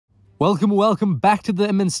Welcome back to the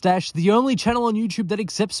MNstash, the only channel on YouTube that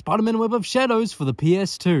accepts Spider-Man Web of Shadows for the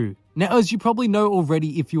PS2. Now, as you probably know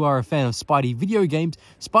already if you are a fan of Spidey video games,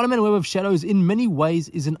 Spider-Man Web of Shadows in many ways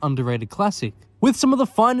is an underrated classic. With some of the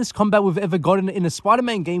finest combat we've ever gotten in a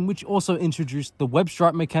Spider-Man game, which also introduced the web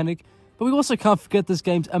stripe mechanic, but we also can't forget this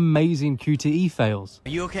game's amazing QTE fails. Are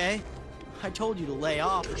you okay? I told you to lay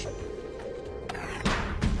off.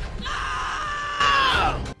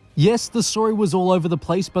 Yes, the story was all over the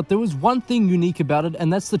place, but there was one thing unique about it,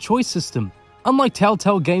 and that's the choice system. Unlike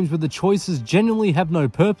Telltale games where the choices genuinely have no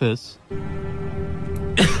purpose,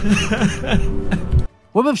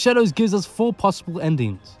 Web of Shadows gives us 4 possible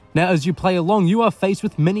endings. Now, as you play along, you are faced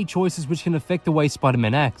with many choices which can affect the way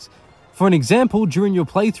Spider-Man acts. For an example, during your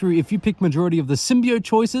playthrough, if you pick majority of the symbiote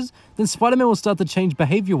choices, then Spider-Man will start to change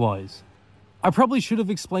behavior-wise. I probably should have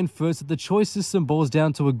explained first that the choice system boils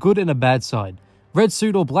down to a good and a bad side. Red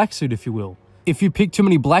suit or black suit, if you will. If you pick too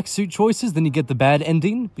many black suit choices, then you get the bad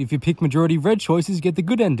ending. If you pick majority red choices, you get the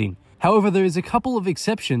good ending. However, there is a couple of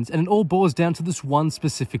exceptions, and it all boils down to this one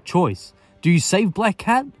specific choice. Do you save Black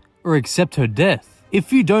Cat, or accept her death?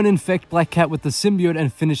 If you don't infect Black Cat with the symbiote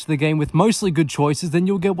and finish the game with mostly good choices, then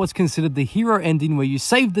you'll get what's considered the hero ending, where you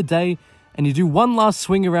save the day, and you do one last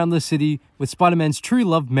swing around the city with Spider-Man's true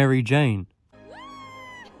love, Mary Jane.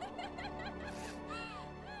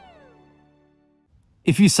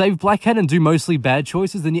 If you save Black Cat and do mostly bad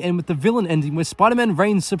choices, then you end with the villain ending where Spider-Man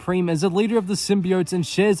reigns supreme as the leader of the symbiotes and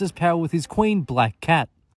shares his power with his queen, Black Cat.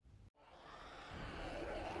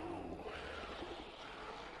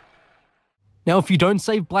 Now, if you don't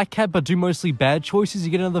save Black Cat but do mostly bad choices, you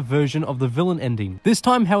get another version of the villain ending. This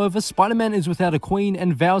time, however, Spider-Man is without a queen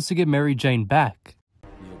and vows to get Mary Jane back.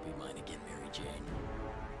 You'll be mine again, Mary Jane.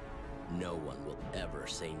 No one will ever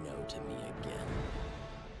say no to me again.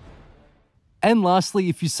 And lastly,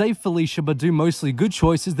 if you save Felicia but do mostly good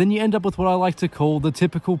choices, then you end up with what I like to call the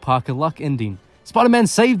typical Parker Luck ending. Spider-Man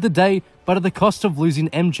saved the day, but at the cost of losing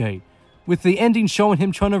MJ, with the ending showing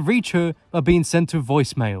him trying to reach her but being sent to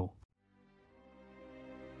voicemail.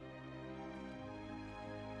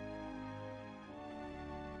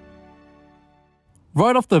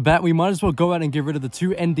 Right off the bat, we might as well go out and get rid of the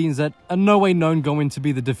 2 endings that are no way known going to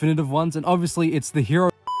be the definitive ones, and obviously it's the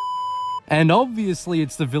hero and obviously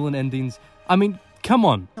it's the villain endings. I mean, come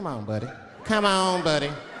on. Come on, buddy. Come on, buddy.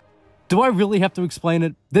 Do I really have to explain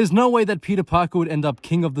it? There's no way that Peter Parker would end up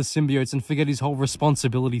king of the symbiotes and forget his whole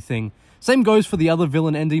responsibility thing. Same goes for the other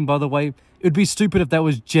villain ending, by the way. It would be stupid if that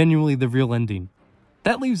was genuinely the real ending.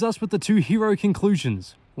 That leaves us with the 2 hero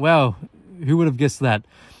conclusions. Wow, who would have guessed that?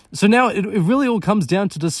 So now it really all comes down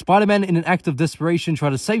to, does Spider-Man in an act of desperation try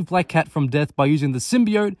to save Black Cat from death by using the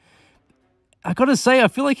symbiote? I gotta say, I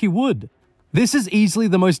feel like he would. This is easily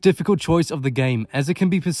the most difficult choice of the game, as it can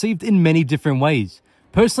be perceived in many different ways.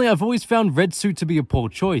 Personally, I've always found Red Suit to be a poor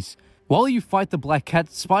choice. While you fight the Black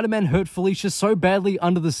Cat, Spider-Man hurt Felicia so badly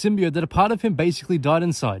under the symbiote that a part of him basically died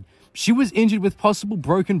inside. She was injured with possible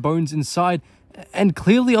broken bones inside, and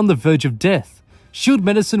clearly on the verge of death. Shield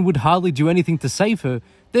medicine would hardly do anything to save her,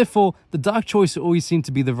 therefore, the dark choice always seemed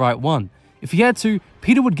to be the right one. If he had to,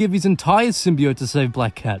 Peter would give his entire symbiote to save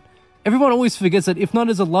Black Cat. Everyone always forgets that if not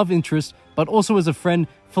as a love interest, but also as a friend,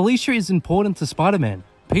 Felicia is important to Spider-Man.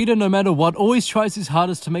 Peter, no matter what, always tries his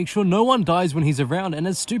hardest to make sure no one dies when he's around, and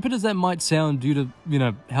as stupid as that might sound due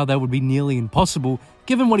to, how that would be nearly impossible,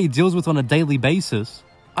 given what he deals with on a daily basis,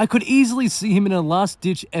 I could easily see him in a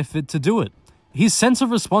last-ditch effort to do it. His sense of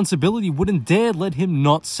responsibility wouldn't dare let him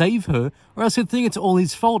not save her, or else he'd think it's all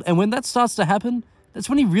his fault, and when that starts to happen, that's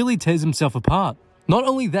when he really tears himself apart. Not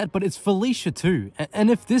only that, but it's Felicia too, and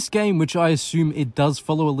if this game, which I assume it does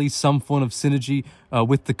follow at least some form of synergy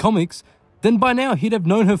with the comics, then by now he'd have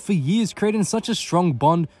known her for years, creating such a strong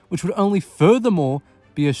bond, which would only furthermore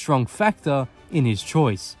be a strong factor in his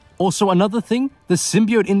choice. Also, another thing, the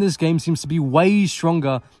symbiote in this game seems to be way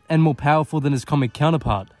stronger and more powerful than his comic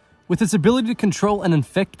counterpart, with its ability to control and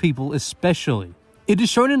infect people especially. It is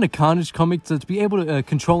shown in the Carnage comic that to be able to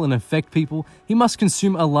control and infect people, he must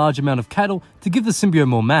consume a large amount of cattle to give the symbiote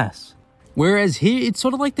more mass. Whereas here, it's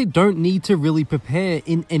sort of like they don't need to really prepare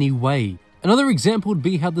in any way. Another example would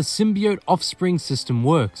be how the symbiote offspring system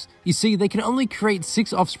works. You see, they can only create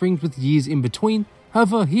 6 offsprings with years in between.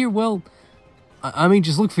 However, here, well, I mean,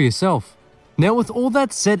 just look for yourself. Now, with all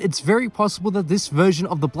that said, it's very possible that this version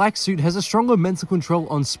of the black suit has a stronger mental control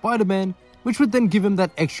on Spider-Man, which would then give him that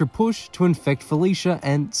extra push to infect Felicia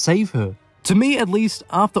and save her. To me, at least,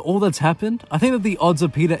 after all that's happened, I think that the odds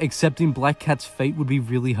of Peter accepting Black Cat's fate would be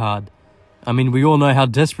really hard. I mean, we all know how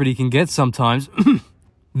desperate he can get sometimes.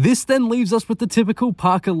 This then leaves us with the typical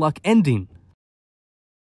Parker Luck ending.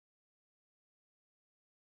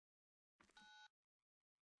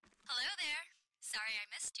 there. Sorry I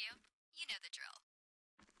missed you. You know the drill.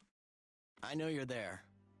 I know you're there,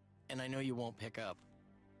 and I know you won't pick up.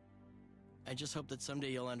 I just hope that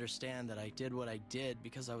someday you'll understand that I did what I did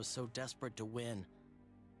because I was so desperate to win.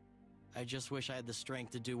 I just wish I had the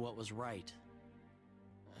strength to do what was right.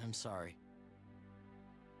 I'm sorry.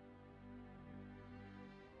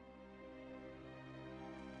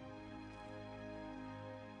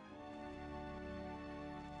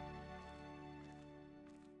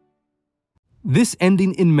 This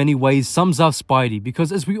ending in many ways sums up Spidey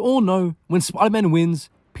because, as we all know, when Spider-Man wins,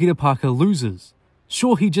 Peter Parker loses.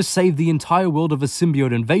 Sure, he just saved the entire world of a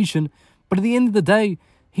symbiote invasion, but at the end of the day,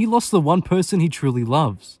 he lost the one person he truly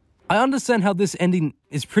loves. I understand how this ending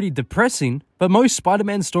is pretty depressing, but most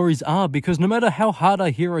Spider-Man stories are because no matter how hard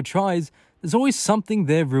a hero tries, there's always something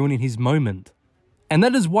there ruining his moment. And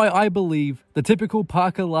that is why I believe the typical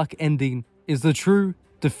Parker luck ending is the true,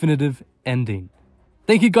 definitive ending.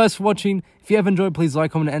 Thank you guys for watching. If you have enjoyed, please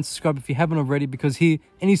like, comment, and subscribe if you haven't already, because here,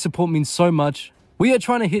 any support means so much. We are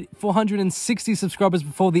trying to hit 460 subscribers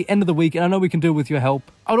before the end of the week, and I know we can do it with your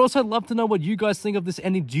help. I would also love to know what you guys think of this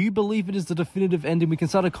ending. Do you believe it is the definitive ending? We can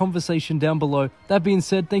start a conversation down below. That being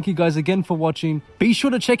said, thank you guys again for watching. Be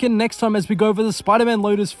sure to check in next time as we go over the Spider-Man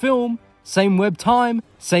Lotus film. Same web time,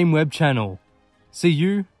 same web channel. See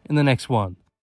you in the next one.